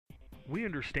We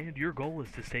understand your goal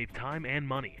is to save time and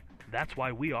money. That's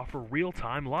why we offer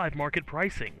real-time live market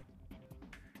pricing.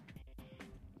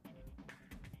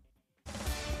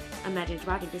 Imagine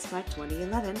driving this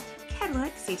 2011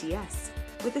 Cadillac CTS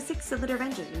with a 6-cylinder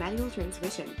engine manual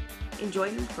transmission. Enjoy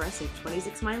an impressive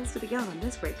 26 miles to the gallon on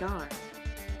this great car.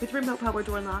 With remote power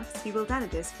door locks, fuel data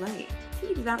display,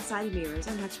 heated outside mirrors,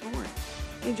 and much more.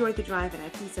 Enjoy the drive and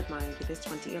have peace of mind with this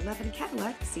 2011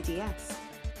 Cadillac CTS.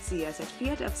 See us at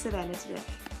FIAT of Savannah today.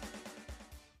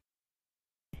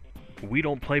 We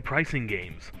don't play pricing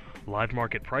games. Live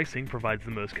market pricing provides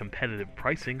the most competitive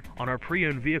pricing on our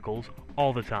pre-owned vehicles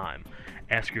all the time.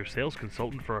 Ask your sales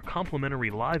consultant for a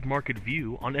complimentary live market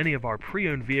view on any of our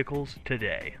pre-owned vehicles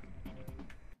today.